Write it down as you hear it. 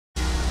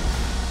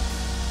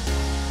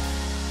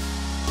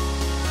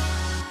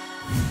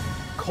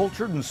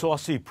cultured and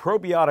saucy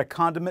probiotic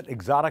condiment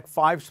exotic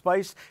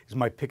 5-spice is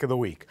my pick of the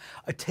week.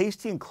 A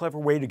tasty and clever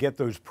way to get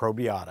those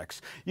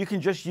probiotics. You can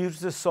just use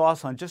this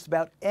sauce on just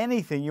about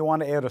anything you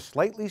want to add a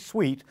slightly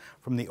sweet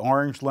from the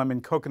orange,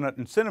 lemon, coconut,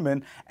 and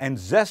cinnamon, and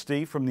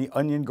zesty from the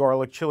onion,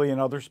 garlic, chili, and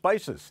other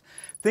spices.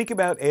 Think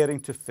about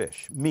adding to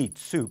fish, meat,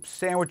 soups,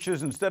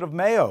 sandwiches instead of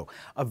mayo.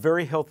 A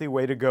very healthy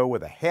way to go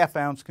with a ½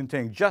 ounce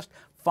containing just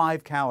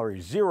 5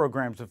 calories, 0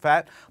 grams of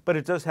fat, but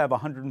it does have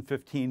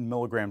 115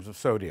 milligrams of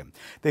sodium.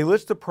 They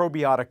list the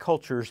probiotic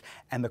cultures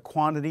and the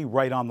quantity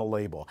right on the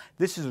label.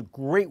 This is a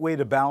great way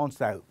to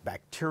balance out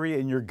bacteria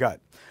in your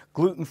gut.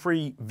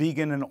 Gluten-free,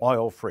 vegan, and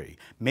oil-free.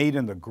 Made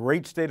in the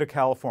great state of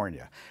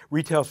California.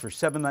 Retails for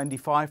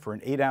 $7.95 for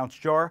an 8-ounce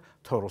jar.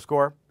 Total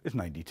score is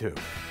 92.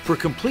 For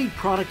complete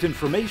product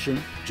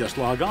information, just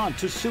log on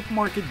to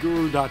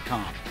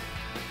supermarketguru.com.